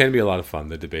think it can be a lot of fun,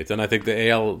 the debates, and I think the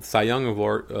AL Cy Young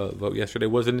vote yesterday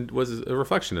was a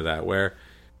reflection of that, where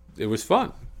it was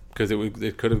fun because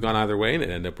it could have gone either way, and it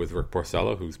ended up with Rick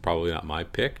Porcello, who's probably not my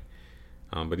pick,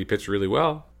 but he pitched really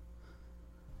well.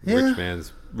 Yeah.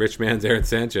 Rich man's Aaron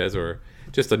Sanchez, or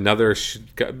just another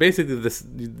basically this,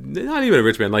 not even a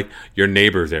rich man, like your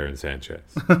neighbor's Aaron Sanchez.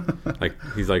 Like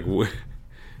he's like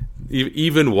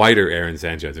even whiter Aaron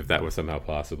Sanchez, if that was somehow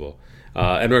possible.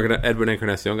 Edwin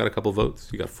Encarnacion got a couple votes.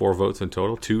 He got 4 votes in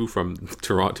total, 2 from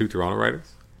two Toronto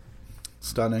writers.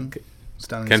 Stunning Ken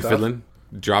stuff. Fidlin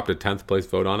dropped a 10th place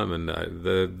vote on him, and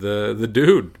the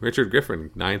dude Richard Griffin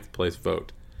 9th place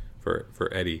vote for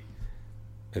Eddie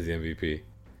as the MVP.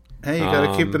 Hey, you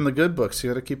got to keep in the good books.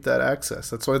 You got to keep that access.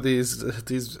 That's why the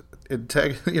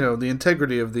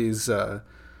integrity of these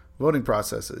voting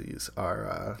processes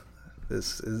are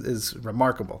is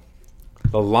remarkable.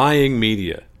 The lying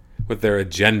media with their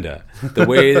agenda, the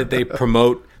way that they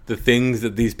promote the things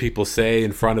that these people say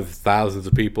in front of thousands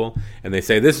of people, and they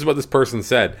say this is what this person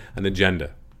said, an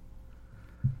agenda.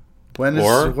 When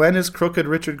is crooked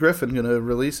Richard Griffin going to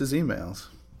release his emails?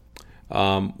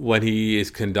 When he is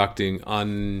conducting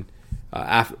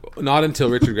not until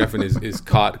Richard Griffin is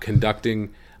caught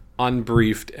conducting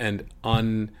unbriefed and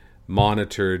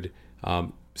unmonitored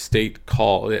state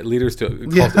leaders to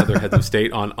calls to other heads of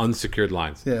state on unsecured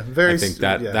lines. Yeah, I think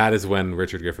that is when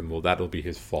Richard Griffin that'll be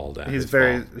his fall down. He's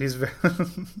very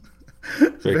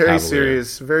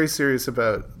serious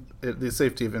about the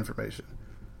safety of information.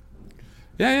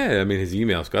 Yeah. I mean, his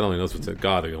emails. God only knows what's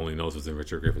in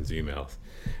Richard Griffin's emails.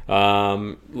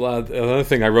 Another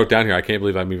thing I wrote down here, I can't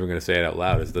believe I'm even going to say it out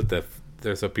loud, is that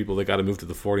there's some people that got to move to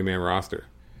the 40-man roster.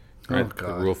 Right? Oh,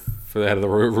 God. For the head of the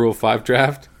Rule 5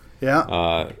 draft.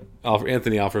 Yeah.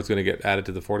 Anthony Alford's going to get added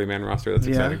to the 40-man roster. That's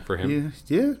exciting for him.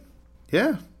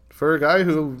 Yeah. For a guy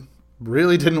who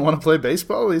really didn't want to play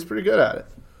baseball, he's pretty good at it.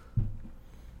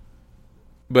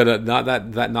 But not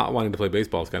that not wanting to play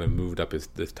baseball has kind of moved up this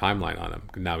timeline on him.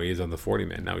 Now he is on the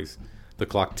 40-man. Now the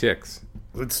clock ticks.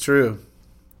 It's true.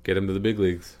 Get him to the big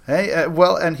leagues. Hey,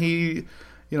 and he,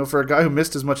 for a guy who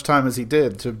missed as much time as he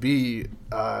did, to be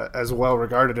as well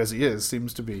regarded as he is,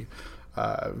 seems to be,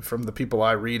 from the people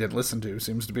I read and listen to,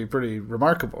 seems to be pretty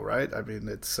remarkable, right? I mean,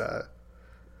 it's, I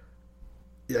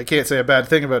can't say a bad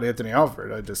thing about Anthony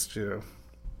Alford. I just,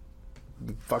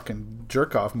 fucking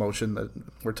jerk-off motion that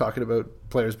we're talking about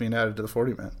players being added to the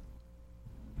 40-man.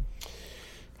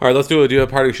 All right, let's do a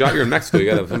parting shot. You're in Mexico. You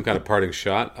got to have some kind of parting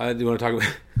shot. Do you want to talk about...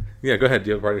 Yeah, go ahead. Do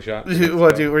you have a parting shot? Were you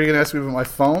going to ask me about my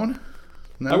phone?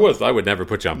 No? I would never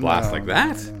put you on blast like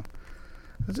that. No.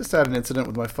 I just had an incident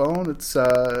with my phone. It's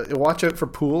watch out for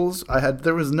pools.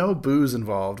 There was no booze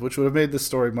involved, which would have made this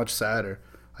story much sadder,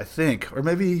 I think, or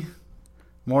maybe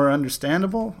more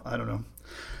understandable. I don't know.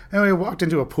 Anyway, I walked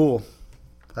into a pool,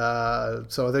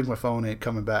 so I think my phone ain't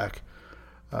coming back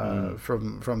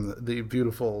from the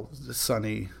beautiful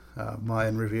sunny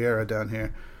Mayan Riviera down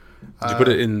here. Did you put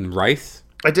it in rice?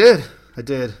 I did.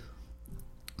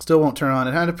 Still won't turn on.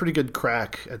 It had a pretty good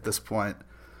crack at this point.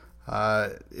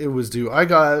 It was due.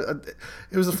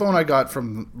 It was a phone I got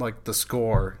from like the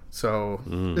Score, so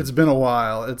it's been a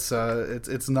while. It's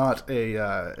not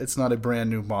a brand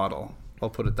new model. I'll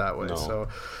put it that way. No.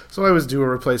 So I was due a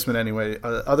replacement anyway.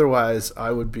 Otherwise,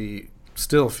 I would be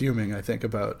still fuming. I think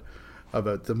about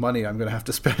the money I'm going to have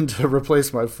to spend to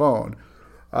replace my phone.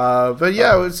 But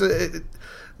yeah,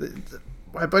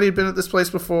 my buddy had been at this place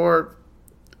before.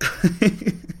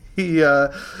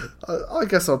 I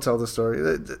guess I'll tell the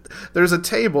story. There's a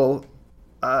table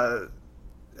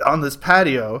on this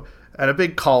patio and a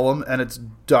big column, and it's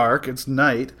dark. It's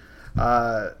night,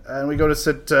 and we go to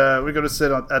sit.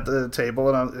 At the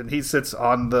table, and he sits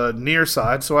on the near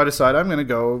side. So I decide I'm going to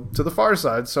go to the far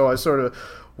side. So I sort of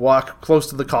walk close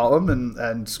to the column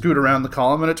and scoot around the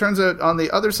column. And it turns out on the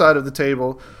other side of the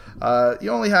table, you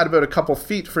only had about a couple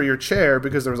feet for your chair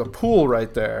because there was a pool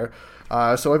right there.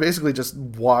 So I basically just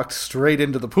walked straight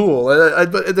into the pool.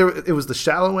 But it was the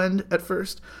shallow end at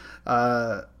first.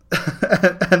 And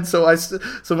so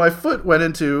my foot went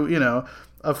into,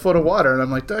 a foot of water. And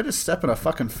I'm like, did I just step in a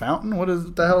fucking fountain?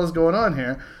 What the hell is going on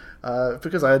here?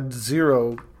 Because I had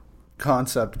zero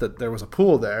concept that there was a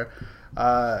pool there.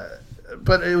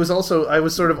 But it was also, I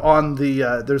was sort of on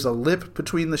there's a lip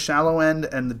between the shallow end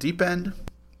and the deep end.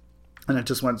 And it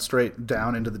just went straight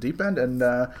down into the deep end. And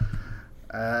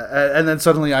then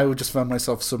suddenly I just found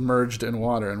myself submerged in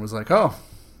water and was like, oh,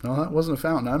 no, that wasn't a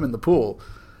fountain. I'm in the pool.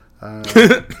 And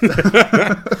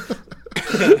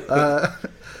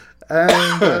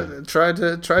tried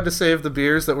to save the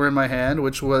beers that were in my hand,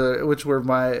 which were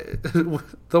my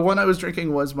the one I was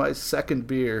drinking was my second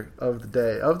beer of the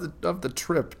day, of the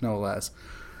trip, no less.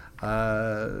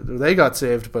 They got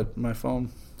saved, but my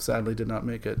phone sadly did not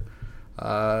make it.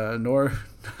 Nor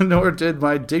did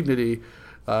my dignity.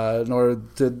 Nor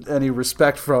did any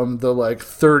respect from the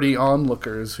 30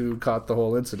 onlookers who caught the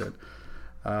whole incident,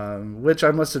 which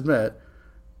I must admit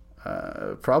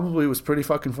probably was pretty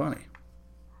fucking funny.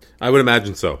 I would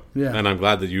imagine so. Yeah. And I'm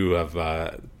glad that you have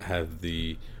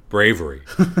the bravery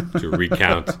to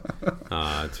recount,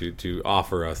 to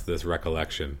offer us this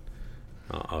recollection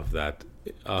of that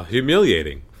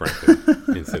humiliating, frankly,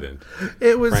 incident.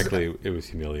 It was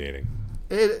humiliating.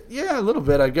 Yeah, a little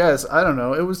bit, I guess. I don't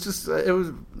know. It was just, it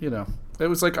was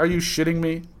like, are you shitting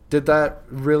me? Did that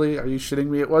really? Are you shitting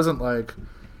me? It wasn't like,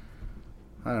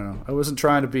 I don't know. I wasn't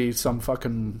trying to be some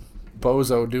fucking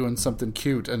bozo doing something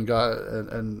cute and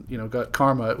got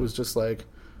karma. It was just like,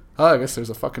 oh, I guess there's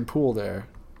a fucking pool there.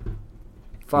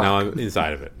 Fuck. Now I'm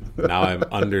inside of it. Now I'm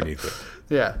underneath it.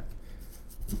 Yeah.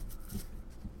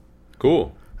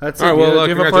 Cool. That's all right. Well,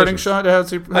 do you have a parting shot? I don't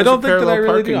think that I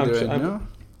really do. Doing,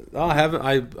 I haven't.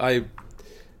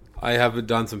 I haven't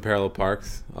done some parallel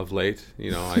parks of late.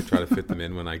 I try to fit them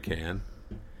in when I can.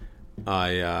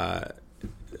 I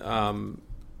don't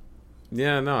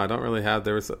really have.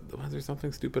 Was there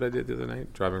something stupid I did the other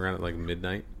night? Driving around at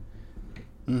midnight.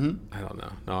 I don't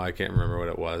know. No, I can't remember what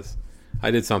it was. I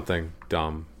did something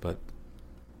dumb, but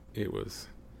it was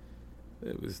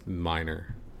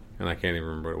minor, and I can't even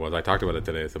remember what it was. I talked about it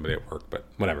today to somebody at work, but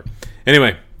whatever.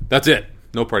 Anyway, that's it.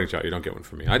 No parting shot. You don't get one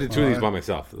from me. I did two of these by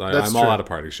myself. I'm all out of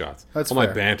parting shots. That's all fair.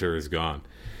 My banter is gone.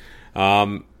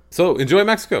 So enjoy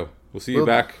Mexico. We'll see you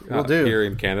back here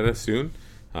in Canada soon.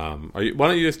 Why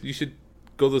don't you should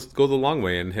go the long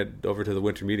way and head over to the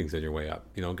winter meetings on your way up.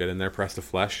 Get in there, press the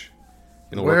flesh.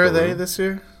 Where are they this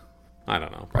year? I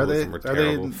don't know. Probably somewhere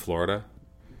terrible. Florida.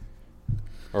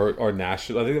 Or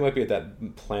Nashville. I think they might be at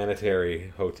that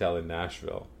Planetary Hotel in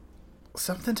Nashville.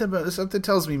 Something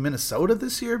tells me Minnesota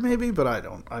this year, maybe, but I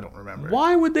don't remember.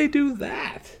 Why would they do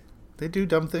that? They do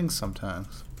dumb things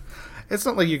sometimes. It's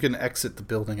not like you can exit the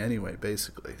building anyway,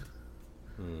 basically.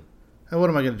 And what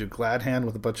am I going to do? Glad hand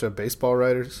with a bunch of baseball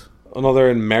writers? Oh no,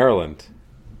 they're in Maryland.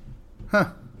 Huh?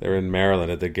 They're in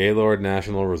Maryland at the Gaylord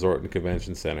National Resort and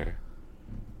Convention Center,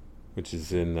 which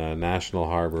is in National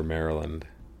Harbor, Maryland.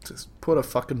 Just put a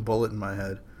fucking bullet in my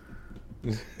head.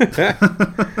 And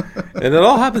it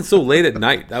all happened so late at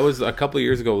night. That was a couple of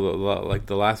years ago, like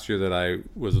the last year that I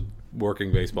was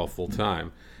working baseball full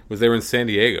time. Was they were in San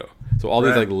Diego, so all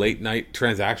these late night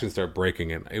transactions start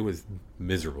breaking, and it was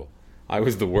miserable. I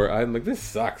was the worst. I'm like, this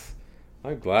sucks.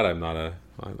 I'm glad I'm not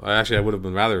I would have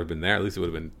rather have been there. At least it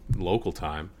would have been local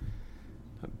time.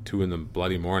 2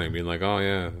 a.m. morning, being like, oh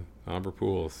yeah, Humber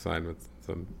Pool signed with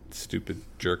some stupid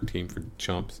jerk team for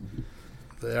chumps.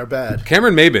 They are bad.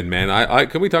 Cameron Maybin, man.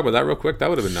 Can we talk about that real quick? That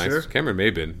would have been nice. Cameron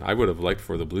Maybin. I would have liked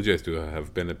for the Blue Jays to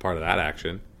have been a part of that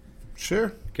action.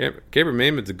 Sure. Cameron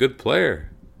Maybin's a good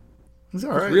player. He's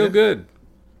all right. He's real good.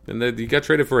 And he got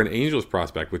traded for an Angels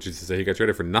prospect, which is to say he got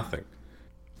traded for nothing.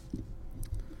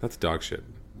 That's dog shit.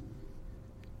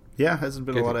 Yeah, hasn't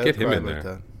been a lot of Get him outcry in about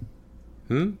there.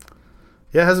 that.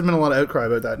 Yeah, hasn't been a lot of outcry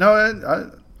about that. No,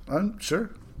 I'm sure.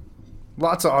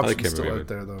 Lots of options Cameron still Maybin. out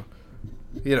there, though.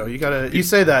 You know, you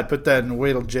say that, but then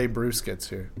wait till Jay Bruce gets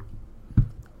here.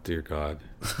 Dear God.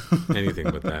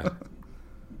 Anything but that.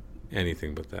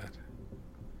 Anything but that.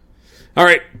 All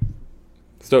right.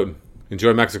 Stoughton,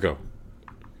 enjoy Mexico.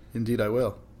 Indeed, I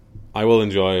will. I will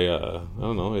enjoy, I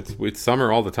don't know, it's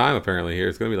summer all the time apparently here.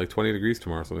 It's going to be like 20 degrees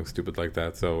tomorrow, something stupid like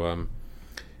that. So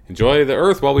enjoy the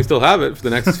earth while we still have it for the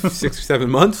next 6 or 7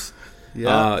 months.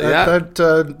 Yeah,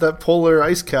 that polar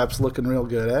ice cap's looking real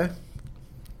good, eh?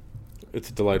 It's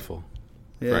delightful,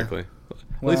 frankly. At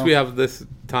Well, least we have this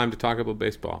time to talk about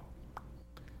baseball.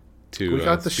 We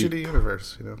got the shitty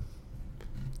universe, you know.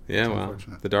 Yeah, well,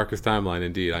 the darkest timeline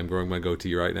indeed. I'm growing my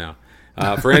goatee right now.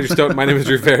 For Andrew Stoughton, my name is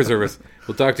Drew Fairservice.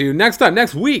 We'll talk to you next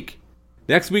week.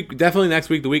 Definitely next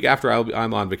week. The week after,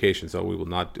 I'm on vacation, so we will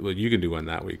not. Well, you can do one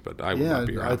that week, but I will not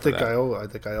be around. I think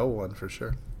I owe one for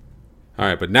sure. All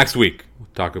right, but next week we'll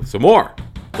talk some more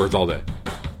Birds All Day.